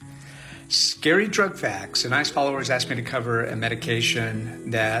Scary drug facts. And ICE followers asked me to cover a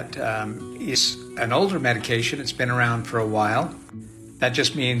medication that is an older medication. It's been around for a while. That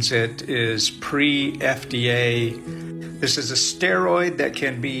just means it is pre-FDA. This is a steroid that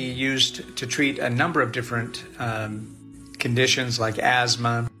can be used to treat a number of different conditions like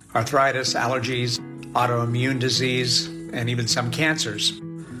asthma, arthritis, allergies, autoimmune disease, and even some cancers.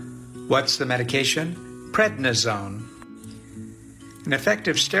 What's the medication? Prednisone. An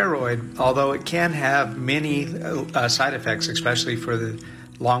effective steroid, although it can have many side effects, especially for the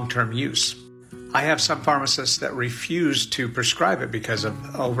long-term use. I have some pharmacists that refuse to prescribe it because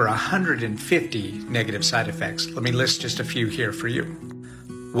of over 150 negative side effects. Let me list just a few here for you.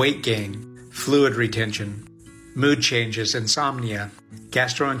 Weight gain, fluid retention, mood changes, insomnia,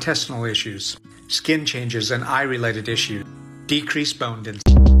 gastrointestinal issues, skin changes and eye-related issues, decreased bone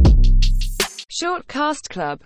density. Short Cast Club